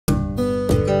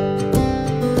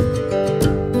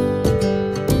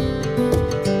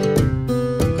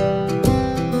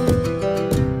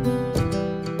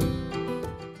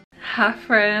Hi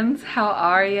friends, how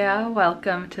are ya?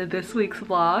 Welcome to this week's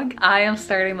vlog. I am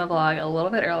starting the vlog a little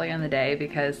bit early in the day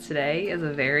because today is a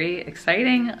very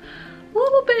exciting, a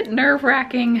little bit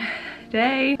nerve-wracking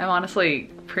day. I'm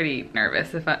honestly pretty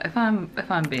nervous if I'm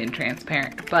being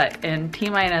transparent, but in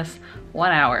T-minus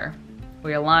 1 hour,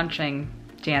 we are launching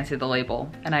Janse the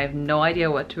label, and I have no idea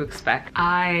what to expect.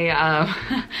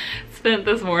 I spent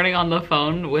this morning on the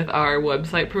phone with our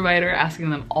website provider asking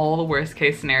them all the worst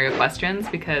case scenario questions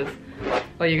because,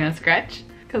 well, you're gonna scratch?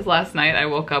 Because last night I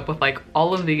woke up with like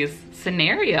all of these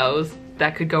scenarios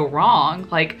that could go wrong.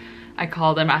 Like I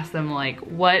called them, asked them like,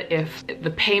 what if the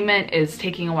payment is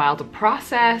taking a while to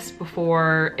process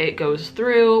before it goes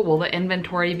through? Will the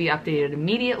inventory be updated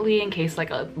immediately in case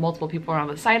like multiple people are on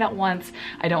the site at once?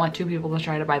 I don't want two people to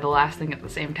try to buy the last thing at the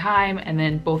same time and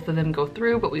then both of them go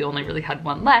through, but we only really had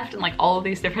one left, and like all of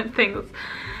these different things.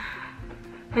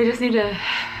 I just need to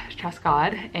trust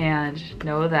God and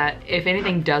know that if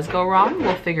anything does go wrong,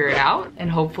 we'll figure it out. And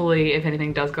hopefully if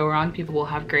anything does go wrong, people will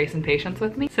have grace and patience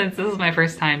with me, since this is my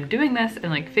first time doing this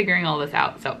and like figuring all this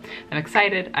out. So I'm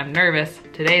excited, I'm nervous,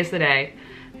 today's the day.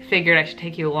 I figured I should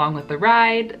take you along with the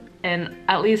ride and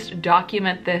at least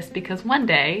document this, because one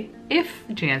day, if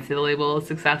Janse the label is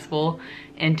successful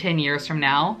in 10 years from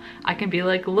now, I can be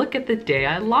like, look at the day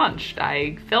I launched.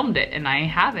 I filmed it and I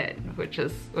have it, which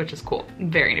is cool. I'm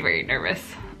very, very nervous.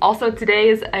 Also, today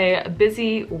is a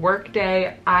busy work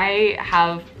day. I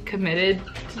have committed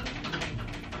to...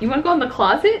 You wanna go in the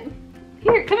closet?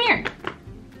 Here, come here.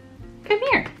 Come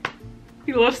here.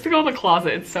 He loves to go in the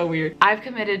closet, it's so weird. I've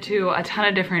committed to a ton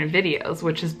of different videos,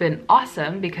 which has been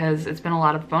awesome because it's been a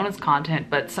lot of bonus content,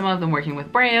 but some of them working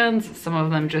with brands, some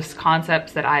of them just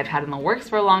concepts that I've had in the works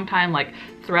for a long time, like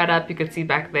ThreadUp, you could see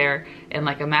back there, and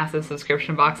like a massive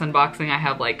subscription box unboxing. I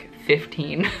have like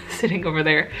 15 sitting over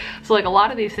there. So like a lot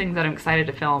of these things that I'm excited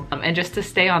to film. And just to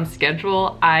stay on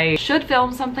schedule, I should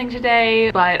film something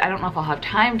today, but I don't know if I'll have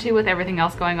time to with everything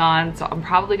else going on. So I'm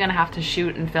probably gonna have to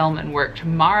shoot and film and work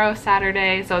tomorrow,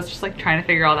 Saturday. So it's just like trying to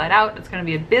figure all that out. It's gonna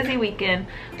be a busy weekend,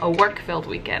 a work-filled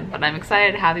weekend, but I'm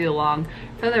excited to have you along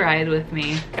for the ride with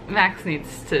me. Max he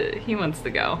wants to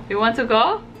go. You want to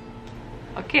go?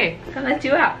 Okay, I'll let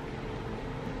you out.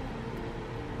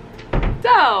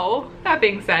 So, that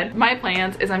being said, my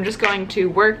plans is I'm just going to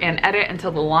work and edit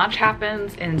until the launch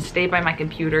happens and stay by my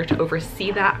computer to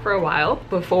oversee that for a while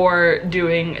before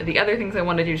doing the other things I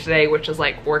want to do today, which is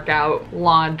like workout,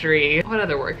 laundry. What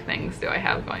other work things do I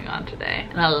have going on today?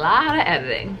 And a lot of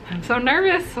editing. I'm so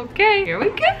nervous. Okay, here we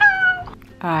go.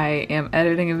 I am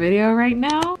editing a video right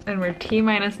now and we're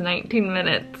T-minus 19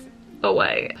 minutes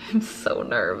away. I'm so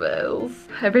nervous.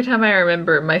 Every time I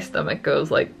remember, my stomach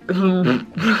goes like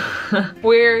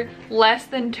We're less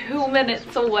than 2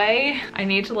 minutes away. I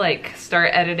need to like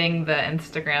start editing the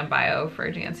Instagram bio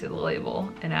for Janse the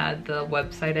label and add the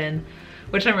website in,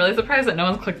 which I'm really surprised that no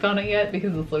one's clicked on it yet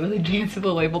because it's literally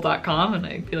jansenthelabel.com, and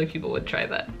I feel like people would try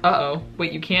that. Uh-oh.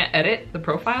 Wait, you can't edit the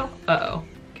profile? Uh-oh.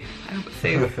 Okay, I hope it's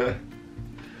safe.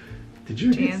 Did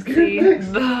you get scared,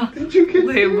 Max? Did you get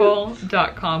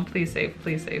label.com. Please save,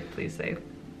 please save, please save.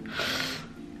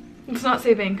 It's not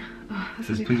saving. Oh, it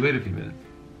says please wait a few minutes.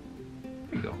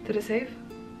 There you go. Did it save?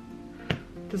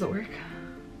 Does it work?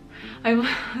 I'm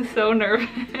so nervous.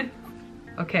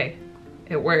 Okay,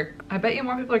 it worked. I bet you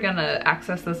more people are gonna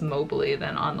access this mobily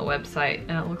than on the website,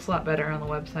 and it looks a lot better on the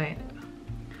website.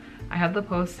 I have the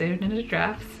post saved into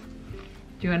drafts.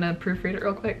 Do you wanna proofread it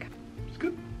real quick? It's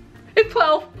good. It's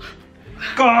 12.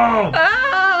 Go!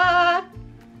 Ah!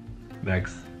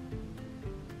 Max,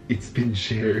 it's been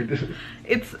shared.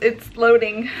 It's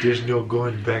loading. There's no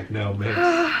going back now, Max.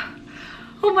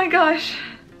 Oh my gosh.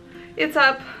 It's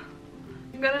up.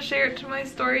 I'm gonna share it to my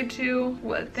story too.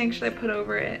 What thing should I put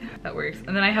over it? That works.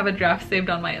 And then I have a draft saved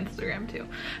on my Instagram too.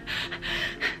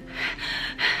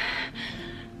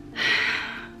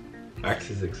 Max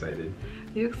is excited.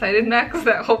 Are you excited, Max,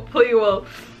 that hopefully will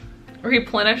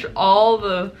replenish all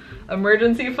the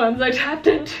emergency funds I tapped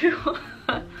into?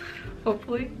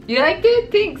 Hopefully. You like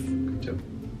it? Thanks. Good job.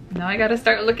 Now I gotta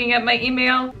start looking at my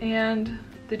email and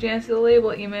the Janse the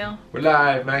label email. We're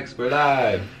live, Max, we're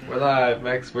live. We're live,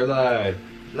 Max, we're live.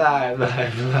 Live,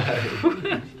 live, live. Look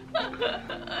at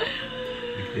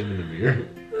him in the mirror.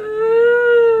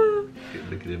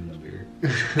 Look at him in the mirror.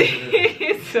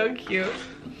 He's so cute.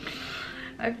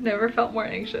 I've never felt more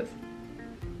anxious.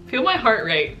 Feel my heart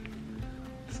rate.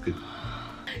 It's good.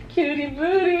 Cutie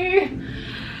booty.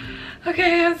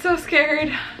 Okay, I'm so scared.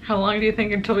 How long do you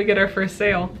think until we get our first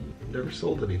sale? Never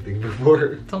sold anything before.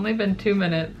 It's only been 2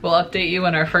 minutes. We'll update you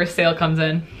when our first sale comes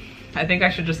in. I think I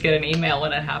should just get an email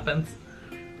when it happens.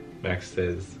 Max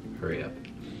says, hurry up.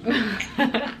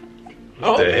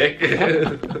 What the heck?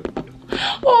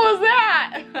 What was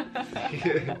that?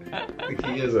 I think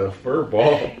he has a fur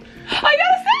ball. I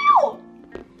got a sale!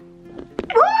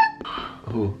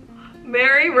 Who?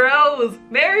 Mary Rose.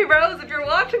 Mary Rose, if you're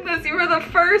watching this, you were the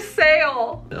first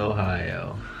sale.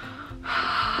 Ohio.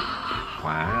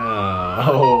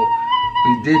 Wow.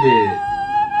 We did it.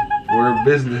 We're a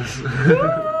business.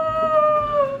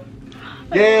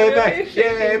 Yay, Max!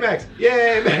 Yay, Max!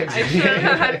 Yay, Max! I should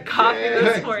have had coffee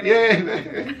this morning. Yay,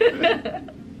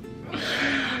 Max!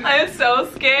 I am so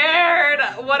scared.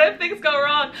 What if things go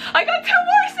wrong? I got 2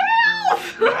 more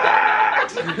sales!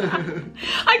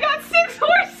 I got 6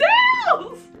 more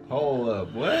sales! Hold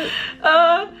up, what?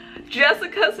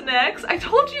 Jessica's next. I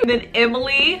told you. And then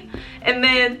Emily, and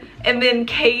then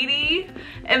Katie,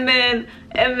 and then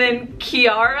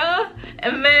Kiara,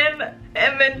 and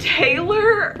then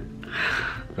Taylor.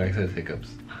 Max has hiccups.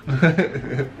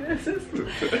 This is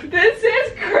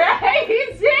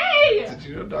crazy! Did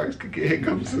you know dogs could get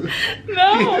hiccups?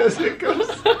 No! He has hiccups.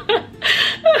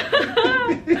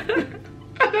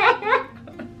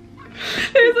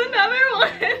 There's another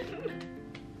one!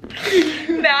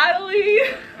 Natalie!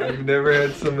 I've never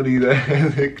had somebody that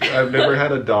has hiccups. I've never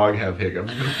had a dog have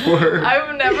hiccups before.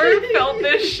 I've never felt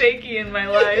this shaky in my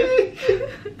life.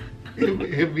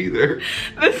 Him either.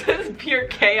 This is pure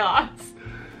chaos.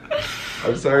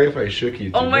 I'm sorry if I shook you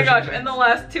too Oh my much. gosh, in the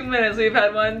last 2 minutes we've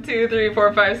had 1, 2, 3,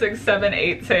 4, 5, 6, 7,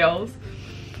 8 sales.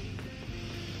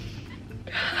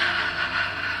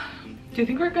 Do you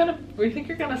think you're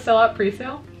gonna sell out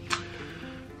pre-sale?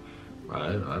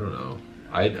 I don't know.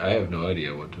 I have no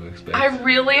idea what to expect. I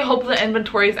really hope the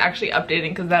inventory is actually updating,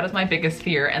 because that is my biggest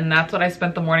fear, and that's what I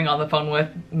spent the morning on the phone with,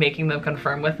 making them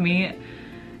confirm with me.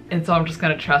 And so I'm just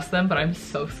gonna trust them, but I'm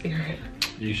so scared.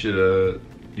 You should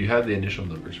you had the initial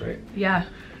numbers, right? Yeah.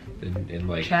 In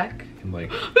like check. In like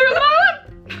There's another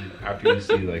one! after you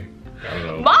see like, I don't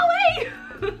know. Molly!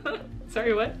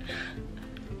 Sorry, what?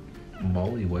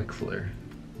 Molly Wexler.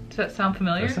 Does that sound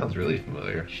familiar? That sounds really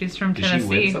familiar. She's from Did Tennessee. she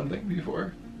win something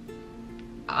before?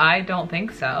 I don't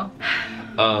think so.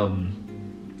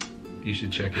 You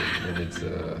should check it when it's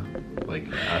like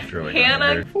after like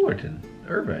Hannah Fullerton,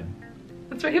 Irvine.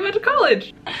 That's where he went to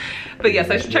college. But yes,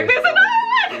 I should check. There's another one!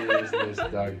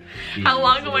 How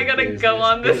long am I gonna go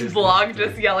on this vlog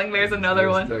just yelling there's another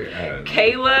one?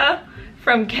 Kayla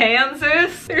from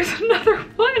Kansas. There's another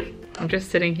one. I'm just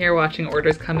sitting here watching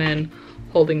orders come in,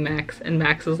 holding Max, and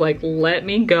Max is like, let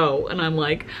me go. And I'm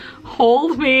like,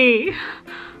 hold me.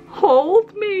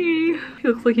 Hold me. He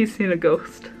looks like he's seen a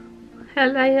ghost.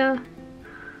 Hello.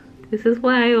 This is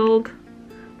wild.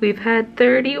 We've had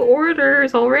 30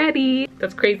 orders already.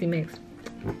 That's crazy, Max.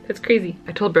 That's crazy.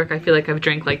 I told Brooke I feel like I've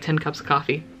drank like 10 cups of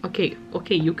coffee. Okay,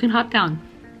 you can hop down.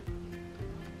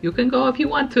 You can go if you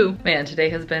want to. Man, today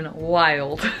has been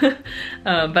wild.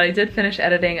 But I did finish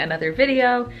editing another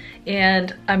video,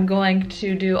 and I'm going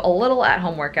to do a little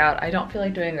at-home workout. I don't feel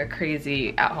like doing a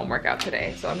crazy at-home workout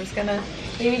today, so I'm just gonna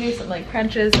maybe do some like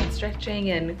crunches and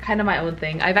stretching and kind of my own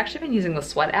thing. I've actually been using the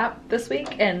Sweat app this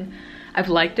week, and I've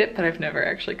liked it, but I've never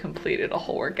actually completed a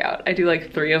whole workout. I do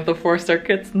like 3 of the 4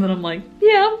 circuits, and then I'm like,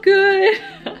 yeah, I'm good,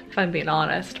 if I'm being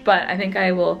honest. But I think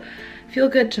I will feel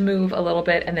good to move a little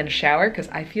bit and then shower, because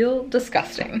I feel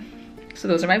disgusting. So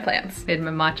those are my plans. Made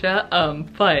my matcha,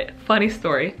 but funny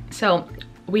story. So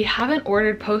we haven't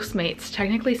ordered Postmates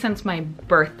technically since my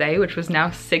birthday, which was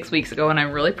now 6 weeks ago, and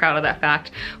I'm really proud of that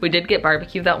fact. We did get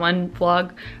barbecue that one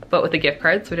vlog, but with a gift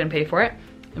card, so we didn't pay for it.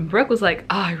 And Brooke was like,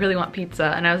 oh, I really want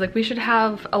pizza. And I was like, we should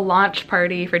have a launch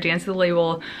party for Dance to the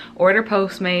Label, order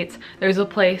Postmates. There's a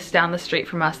place down the street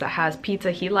from us that has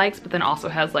pizza he likes, but then also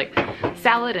has like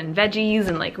salad and veggies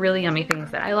and like really yummy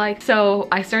things that I like. So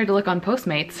I started to look on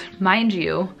Postmates. Mind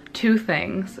you, 2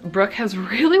 things. Brooke has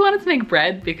really wanted to make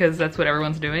bread because that's what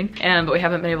everyone's doing, but we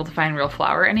haven't been able to find real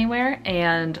flour anywhere.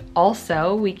 And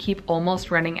also we keep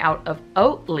almost running out of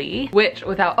Oatly, which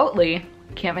without Oatly,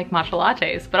 can't make matcha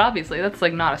lattes, but obviously that's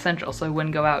like not essential, so I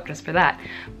wouldn't go out just for that.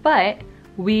 But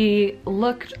we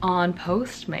looked on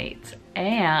Postmates,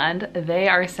 and they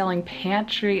are selling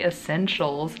pantry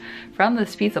essentials from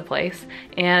this pizza place,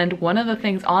 and one of the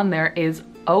things on there is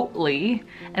Oatly,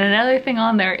 and another thing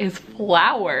on there is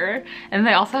flour, and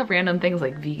they also have random things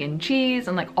like vegan cheese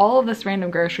and like all of this random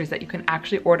groceries that you can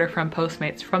actually order from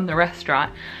Postmates from the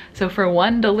restaurant. So for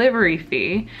 1 delivery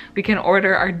fee, we can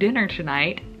order our dinner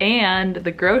tonight and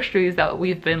the groceries that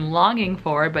we've been longing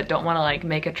for but don't want to like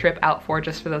make a trip out for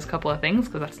just for those couple of things,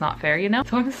 because that's not fair, you know?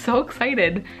 So I'm so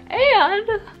excited, and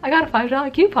I got a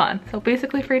 $5 coupon, so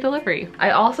basically free delivery.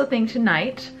 I also think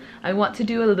tonight I want to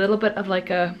do a little bit of like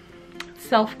a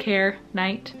self-care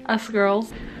night, us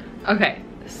girls. Okay,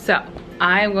 So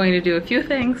I'm going to do a few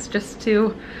things just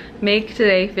to make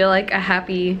today feel like a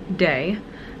happy day.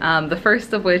 The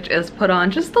first of which is put on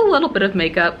just a little bit of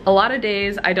makeup. A lot of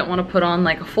days I don't want to put on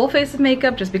like a full face of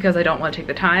makeup just because I don't want to take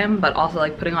the time, but also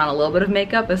like putting on a little bit of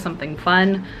makeup is something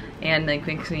fun and like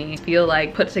makes me feel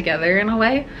like put together in a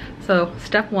way. So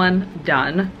step one,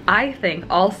 done. I think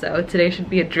also today should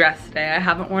be a dress day. I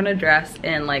haven't worn a dress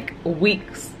in like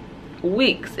weeks,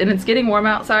 and it's getting warm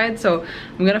outside, so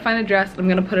I'm gonna find a dress, I'm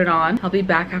gonna put it on. I'll be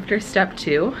back after step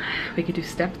two. We could do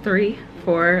step three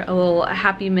for a little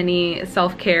happy mini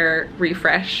self-care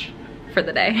refresh for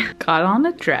the day. Got on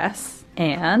a dress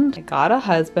and I got a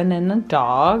husband and a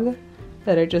dog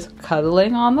that are just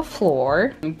cuddling on the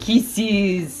floor.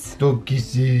 Kisses. Dog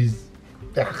kisses.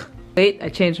 Wait, I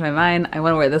changed my mind. I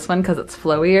want to wear this one because it's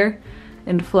flowier,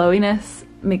 and flowiness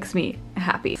makes me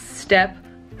happy. Step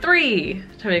three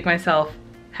to make myself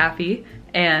happy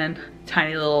and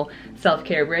tiny little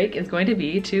self-care break is going to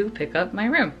be to pick up my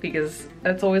room, because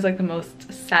that's always like the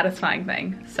most satisfying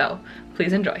thing. So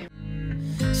please enjoy.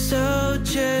 So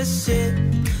just sit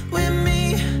with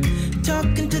me,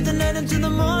 talking to the night until the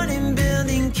morning,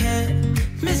 building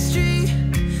chemistry.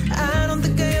 I don't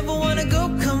think I ever wanna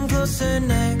go come closer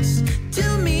next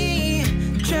to me.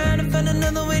 Trying to find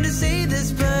another way to say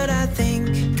this, but I think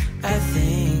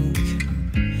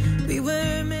we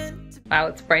were meant to. Wow,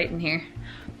 it's bright in here.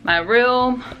 My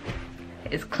room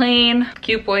is clean,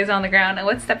 cute boys on the ground. And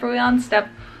what step are we on? Step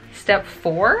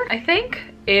 4, I think,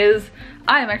 is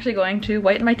I'm actually going to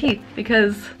whiten my teeth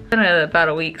because it's been about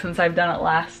a week since I've done it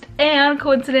last. And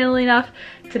coincidentally enough,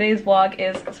 today's vlog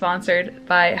is sponsored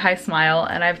by HiSmile,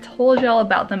 and I've told y'all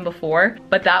about them before,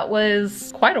 but that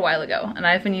was quite a while ago and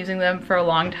I've been using them for a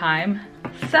long time.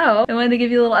 So I wanted to give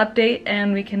you a little update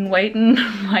and we can whiten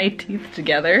my teeth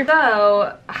together.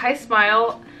 So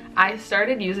HiSmile, I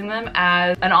started using them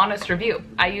as an honest review.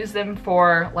 I used them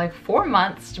for like 4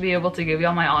 months to be able to give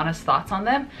y'all my honest thoughts on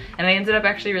them, and I ended up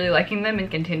actually really liking them and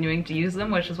continuing to use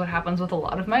them, which is what happens with a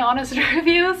lot of my honest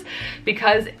reviews,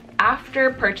 because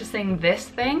after purchasing this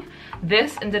thing,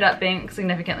 this ended up being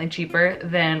significantly cheaper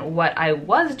than what I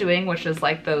was doing, which is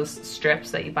like those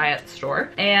strips that you buy at the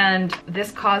store. And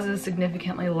this causes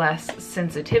significantly less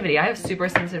sensitivity. I have super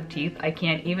sensitive teeth. I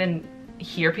can't even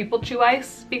hear people chew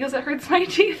ice because it hurts my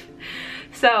teeth.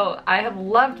 So I have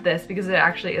loved this because it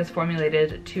actually is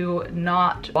formulated to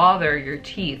not bother your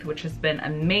teeth, which has been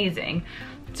amazing.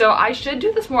 So I should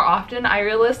do this more often. I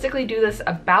realistically do this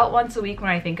about once a week when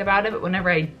I think about it, but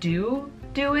whenever I do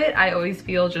it, I always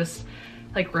feel just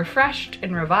like refreshed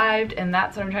and revived, and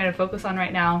that's what I'm trying to focus on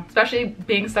right now, especially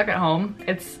being stuck at home.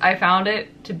 I found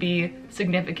it to be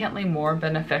significantly more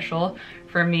beneficial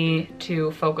for me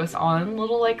to focus on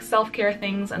little like self-care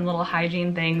things and little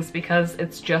hygiene things, because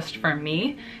it's just for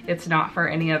me. It's not for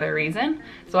any other reason.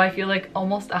 So I feel like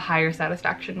almost a higher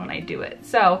satisfaction when I do it.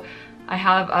 So I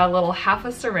have a little half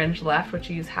a syringe left, which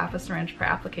you use half a syringe per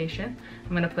application.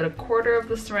 I'm gonna put 1/4 of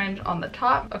the syringe on the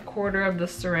top, 1/4 of the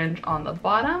syringe on the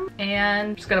bottom, and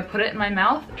I'm just gonna put it in my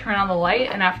mouth, turn on the light,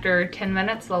 and after 10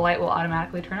 minutes, the light will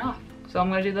automatically turn off. So I'm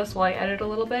gonna do this while I edit a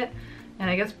little bit, and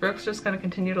I guess Brooke's just gonna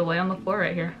continue to lay on the floor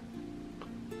right here.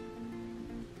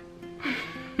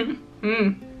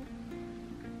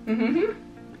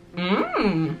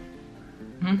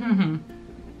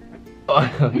 Oh,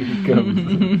 here it comes.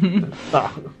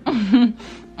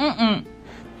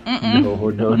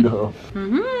 No.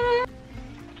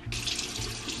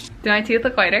 Do my teeth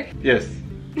look whiter? Yes.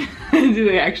 Do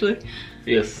they actually?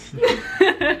 Yes.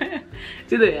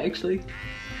 Do they actually?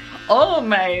 Oh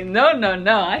my, no.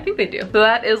 I think they do. So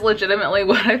that is legitimately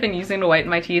what I've been using to whiten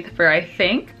my teeth for, I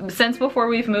think, since before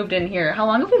we've moved in here. How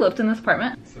long have we lived in this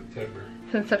apartment? September.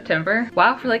 Since September.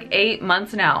 Wow, for like 8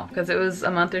 months now, because it was a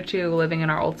month or 2 living in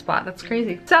our old spot. That's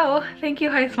crazy. So thank you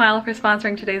HiSmile for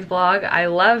sponsoring today's vlog. I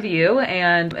love you,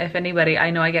 and if anybody, I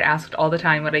know I get asked all the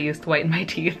time what I use to whiten my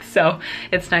teeth, so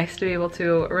it's nice to be able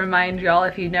to remind y'all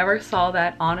if you never saw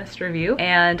that honest review,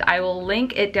 and I will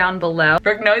link it down below.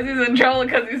 Brooke knows he's in trouble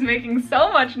because he's making so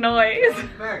much noise.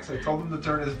 Max, I told him to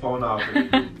turn his phone off.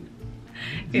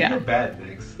 Yeah. You're bad,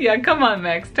 Max. Yeah, come on,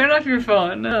 Max, turn off your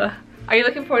phone. Ugh. Are you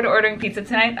looking forward to ordering pizza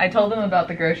tonight? I told them about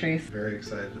the groceries. Very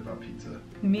excited about pizza.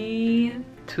 Me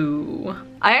too.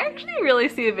 I actually really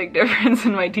see a big difference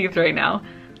in my teeth right now.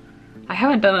 I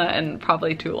haven't done that in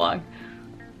probably too long.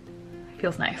 It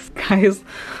feels nice. Guys,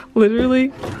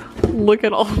 literally, look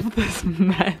at all of this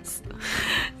mess.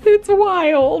 It's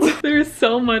wild. There's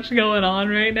so much going on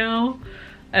right now.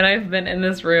 And I've been in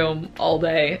this room all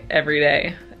day, every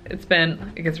day. It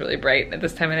gets really bright at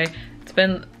this time of day. It's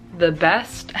been the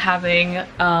best having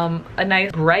a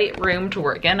nice bright room to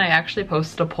work in. I actually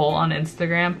posted a poll on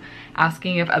Instagram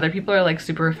asking if other people are like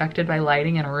super affected by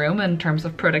lighting in a room in terms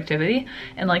of productivity,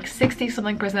 and like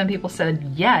 60-something% of people said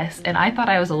yes, and I thought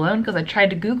I was alone because I tried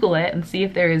to Google it and see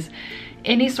if there is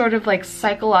any sort of like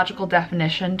psychological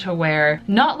definition to where,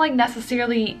 not like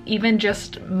necessarily even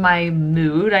just my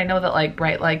mood. I know that like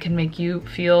bright light can make you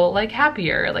feel like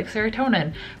happier, like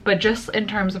serotonin, but just in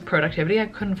terms of productivity, I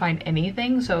couldn't find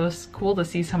anything. So it was cool to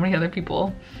see so many other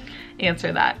people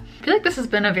answer that. I feel like this has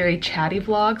been a very chatty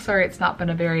vlog. Sorry, it's not been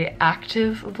a very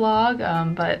active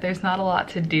vlog, but there's not a lot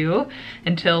to do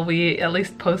until we at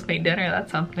least post-make dinner.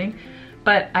 That's something.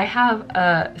 But I have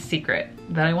a secret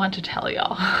that I want to tell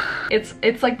y'all.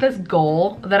 It's like this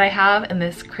goal that I have and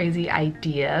this crazy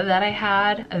idea that I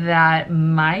had that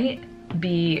might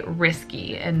be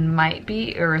risky and might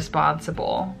be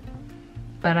irresponsible,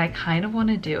 but I kind of want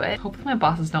to do it. Hopefully my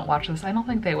bosses don't watch this. I don't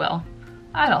think they will.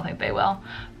 I don't think they will.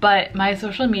 But my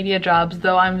social media jobs,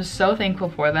 though I'm so thankful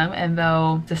for them, and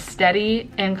though it's a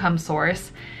steady income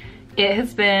source, it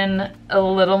has been a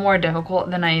little more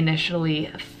difficult than I initially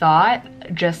thought.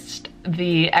 Just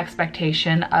the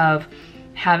expectation of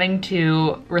having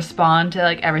to respond to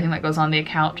like everything that goes on the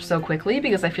account so quickly,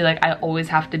 because I feel like I always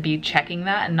have to be checking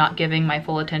that and not giving my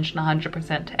full attention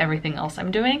 100% to everything else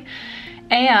I'm doing.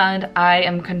 And I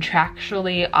am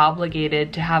contractually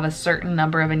obligated to have a certain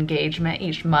number of engagement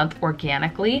each month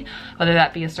organically, whether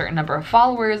that be a certain number of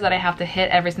followers that I have to hit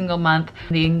every single month.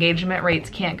 The engagement rates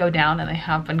can't go down, and they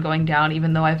have been going down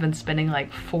even though I've been spending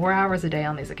like 4 hours a day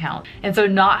on these accounts. And so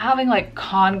not having like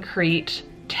concrete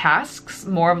tasks,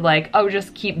 more of like, oh,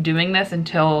 just keep doing this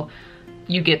until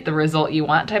you get the result you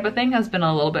want type of thing, has been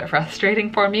a little bit frustrating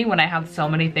for me when I have so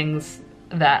many things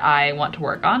that I want to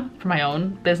work on for my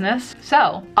own business.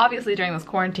 So obviously during this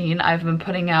quarantine, I've been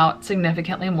putting out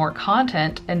significantly more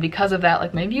content, and because of that,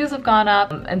 like my views have gone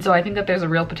up. And so I think that there's a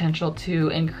real potential to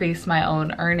increase my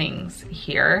own earnings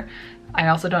here. I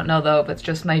also don't know though if it's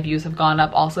just my views have gone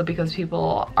up also because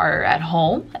people are at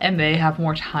home and they have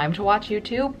more time to watch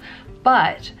YouTube.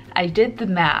 But I did the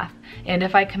math, and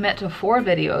if I commit to 4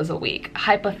 videos a week,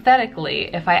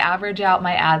 hypothetically, if I average out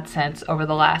my AdSense over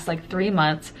the last like 3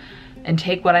 months, and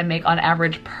take what I make on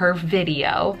average per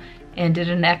video and did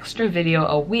an extra video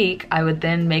a week, I would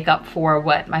then make up for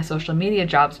what my social media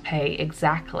jobs pay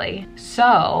exactly.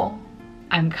 So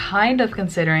I'm kind of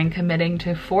considering committing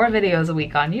to 4 videos a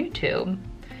week on YouTube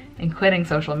and quitting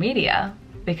social media,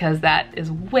 because that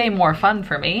is way more fun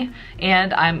for me,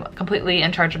 and I'm completely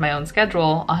in charge of my own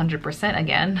schedule 100%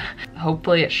 again.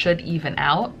 Hopefully it should even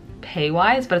out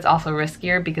pay-wise, but it's also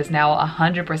riskier because now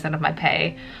 100% of my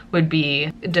pay would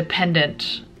be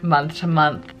dependent month to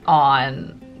month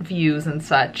on views and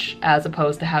such, as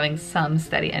opposed to having some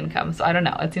steady income. So I don't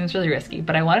know, it seems really risky,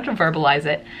 but I wanted to verbalize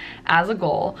it as a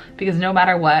goal because no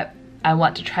matter what, I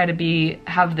want to try to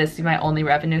have this be my only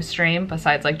revenue stream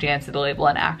besides like Janse the label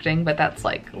and acting, but that's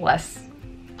like less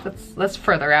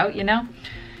further out, you know,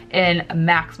 in a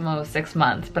maximum of 6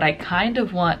 months. But I kind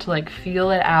of want to like feel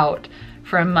it out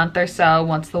for a month or so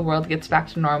once the world gets back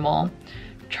to normal.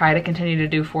 Try to continue to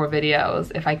do 4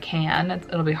 videos if I can.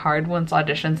 It'll be hard once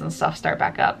auditions and stuff start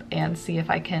back up, and see if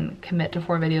I can commit to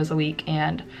 4 videos a week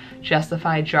and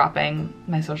justify dropping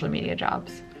my social media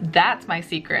jobs. That's my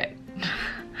secret.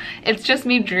 It's just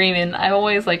me dreaming. I'm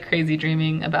always like crazy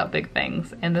dreaming about big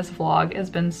things, and this vlog has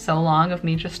been so long of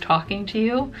me just talking to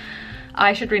you.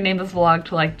 I should rename this vlog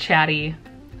to like chatty,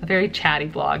 a very chatty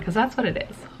vlog, because that's what it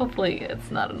is. Hopefully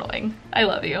it's not annoying. I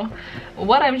love you.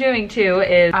 What I'm doing too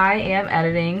is I am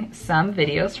editing some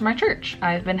videos for my church.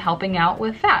 I've been helping out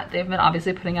with that. They've been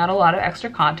obviously putting out a lot of extra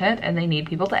content and they need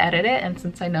people to edit it, and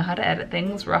since I know how to edit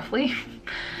things roughly,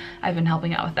 I've been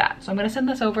helping out with that. So I'm gonna send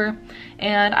this over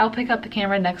and I'll pick up the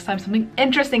camera next time something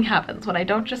interesting happens, when I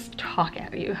don't just talk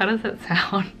at you. How does that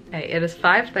sound? Okay, it is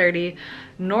 5:30.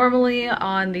 Normally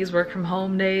on these work from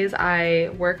home days, I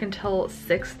work until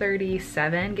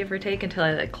 6:37, give or take, until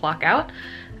I like clock out.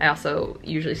 I also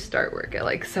usually start work at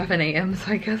like 7 a.m.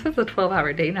 So I guess it's a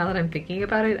 12-hour day now that I'm thinking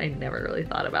about it. I never really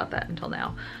thought about that until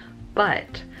now.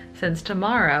 But since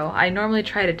tomorrow, I normally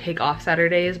try to take off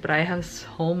Saturdays, but I have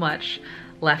so much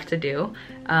left to do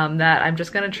that I'm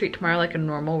just gonna treat tomorrow like a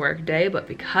normal work day. But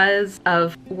because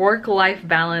of work-life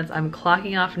balance, I'm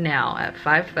clocking off now at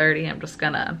 5:30. I'm just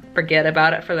gonna forget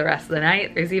about it for the rest of the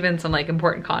night. There's even some like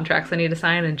important contracts I need to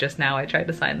sign, and just now I tried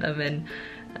to sign them and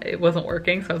it wasn't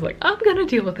working, so I was like, I'm gonna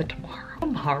deal with it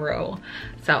tomorrow.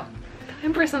 So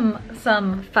time for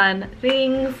some fun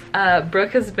things.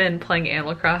 Brook has been playing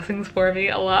Animal Crossings for me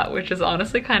a lot, which is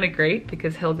honestly kind of great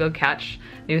because he'll go catch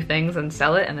new things and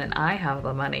sell it, and then I have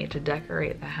the money to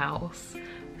decorate the house.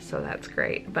 So that's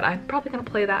great, but I'm probably gonna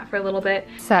play that for a little bit.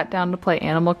 Sat down to play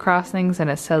Animal Crossings and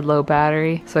it said low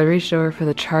battery, so I reached over for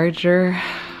the charger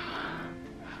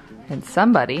and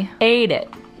somebody ate it.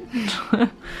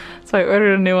 So I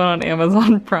ordered a new one on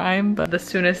Amazon Prime, but the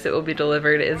soonest it will be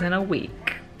delivered is in a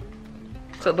week.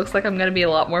 So it looks like I'm gonna be a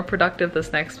lot more productive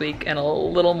this next week and a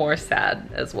little more sad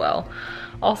as well.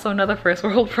 Also, another first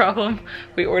world problem.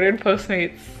 We ordered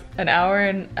Postmates an hour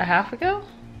and a half ago?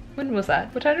 When was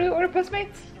that? What time did we order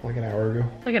Postmates? Like an hour ago.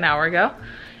 Like an hour ago.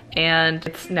 And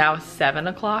it's now 7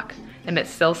 o'clock and it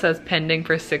still says pending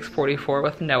for 6:44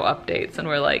 with no updates. And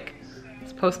we're like,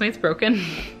 is Postmates broken?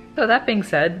 So that being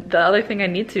said, the other thing I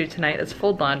need to do tonight is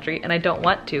fold laundry and I don't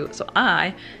want to. So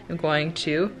I am going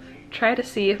to try to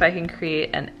see if I can create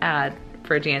an ad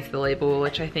for Janse the Label,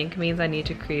 which I think means I need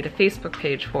to create a Facebook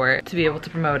page for it to be able to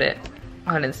promote it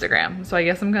on Instagram. So I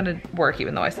guess I'm gonna work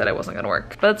even though I said I wasn't gonna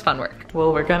work, but it's fun work.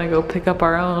 Well, we're gonna go pick up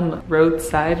our own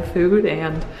roadside food,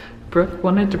 and Brook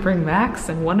wanted to bring Max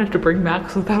and wanted to bring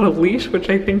Max without a leash, which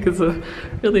I think is a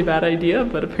really bad idea,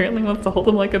 but apparently wants to hold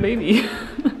him like a baby.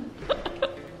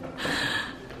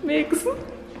 Mix.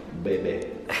 Baby.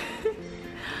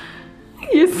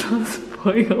 You're so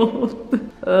spoiled.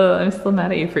 I'm still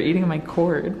mad at you for eating my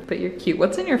cord, but you're cute.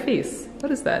 What's in your face?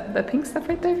 What is that? That pink stuff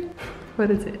right there?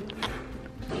 What is it?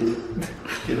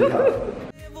 Get it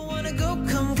out. Never wanna go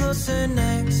come closer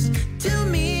next to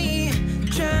me.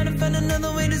 Trying to find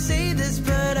another way to say this,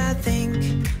 but I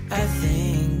think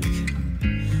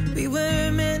we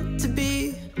were meant to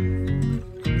be.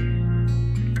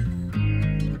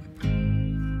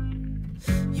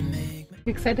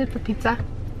 You excited for pizza?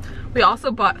 We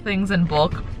also bought things in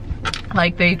bulk,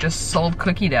 like they just sold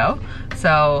cookie dough.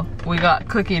 So we got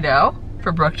cookie dough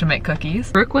for Brook to make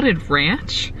cookies. Brook wanted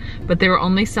ranch, but they were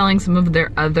only selling some of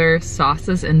their other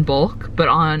sauces in bulk. But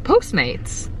on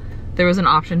Postmates, there was an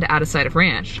option to add a side of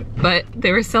ranch, but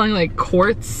they were selling like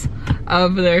quarts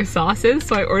of their sauces.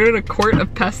 So I ordered a quart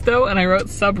of pesto and I wrote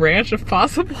sub ranch if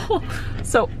possible.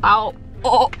 So ouch.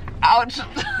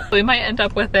 We might end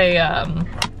up with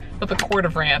a quart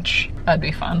of ranch. That'd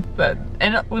be fun.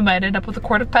 And we might end up with a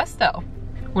quart of pesto,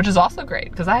 which is also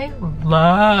great because I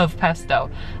love pesto.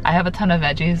 I have a ton of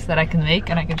veggies that I can make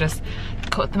and I can just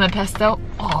coat them in pesto.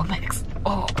 Oh, Max.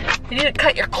 Oh, you need to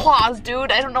cut your claws,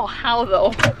 dude. I don't know how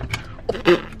though.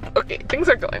 Okay, things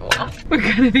are going well. We're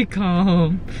gonna be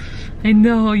calm. I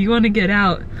know you want to get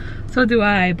out. So do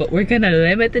I, but we're gonna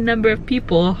limit the number of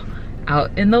people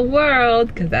out in the world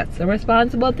because that's the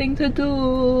responsible thing to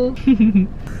do.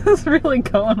 It's really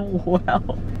going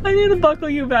well. I need to buckle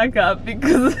you back up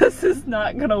because this is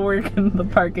not gonna work in the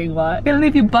parking lot. I'm gonna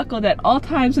leave you buckled at all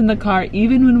times in the car,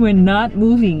 even when we're not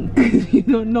moving, because you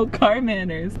don't know car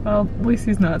manners. Well, at least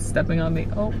he's not stepping on me.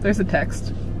 Oh, there's a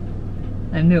text.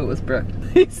 I knew it was Brook.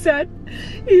 He said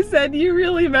you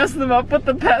really messed them up with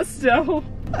the pesto.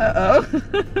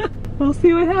 Uh-oh. We'll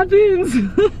see what happens.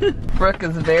 Brook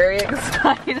is very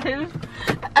excited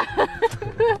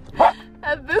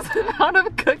at this amount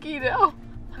of cookie dough.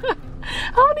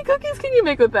 How many cookies can you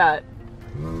make with that?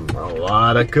 A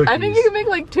lot of cookies. I think you can make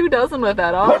like 2 dozen with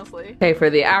that, honestly. Okay, for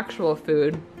the actual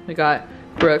food, we got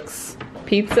Brook's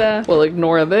pizza. We'll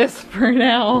ignore this for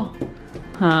now.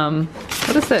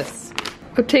 What is this?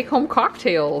 Take-home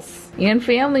cocktails and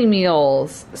family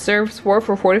meals. Serves for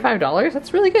 $45.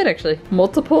 That's really good, actually.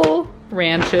 Multiple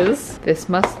ranches. This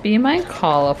must be my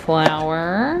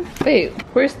cauliflower. Wait,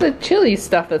 where's the chili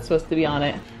stuff that's supposed to be on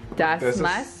it? That's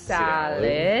my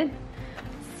salad.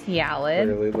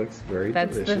 Really looks very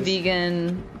delicious. That's the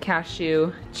vegan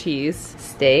cashew cheese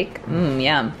steak. Mmm,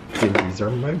 yum. And these are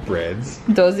my breads.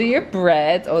 Those are your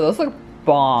breads. Oh, those look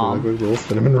bomb. They look like little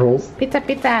cinnamon rolls. Pizza,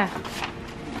 pizza.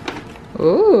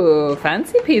 Ooh,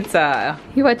 fancy pizza.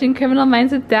 You watching Criminal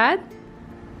Minds with Dad?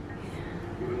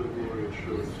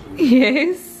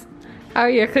 Yes. How are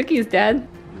your cookies, Dad?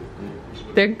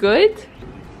 They're good?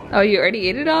 Oh, you already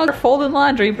ate it all? Folded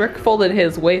laundry. Brook folded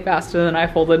his way faster than I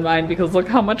folded mine because look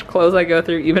how much clothes I go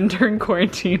through even during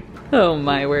quarantine. Oh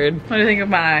my word. What do you think of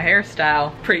my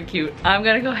hairstyle? Pretty cute. I'm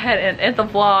gonna go ahead and end the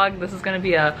vlog. This is gonna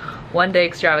be a one-day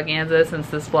extravaganza since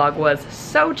this vlog was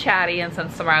so chatty, and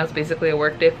since tomorrow is basically a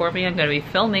work day for me, I'm gonna be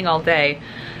filming all day,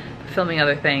 filming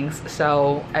other things,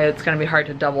 so it's gonna be hard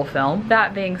to double film.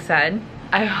 That being said,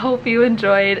 I hope you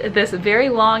enjoyed this very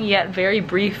long yet very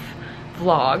brief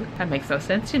vlog. That makes no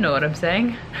sense, you know what I'm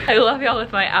saying. I love y'all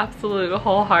with my absolute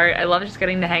whole heart. I love just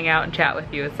getting to hang out and chat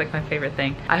with you. It's like my favorite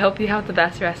thing. I hope you have the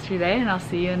best rest of your day, and I'll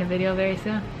see you in a video very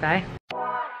soon. Bye.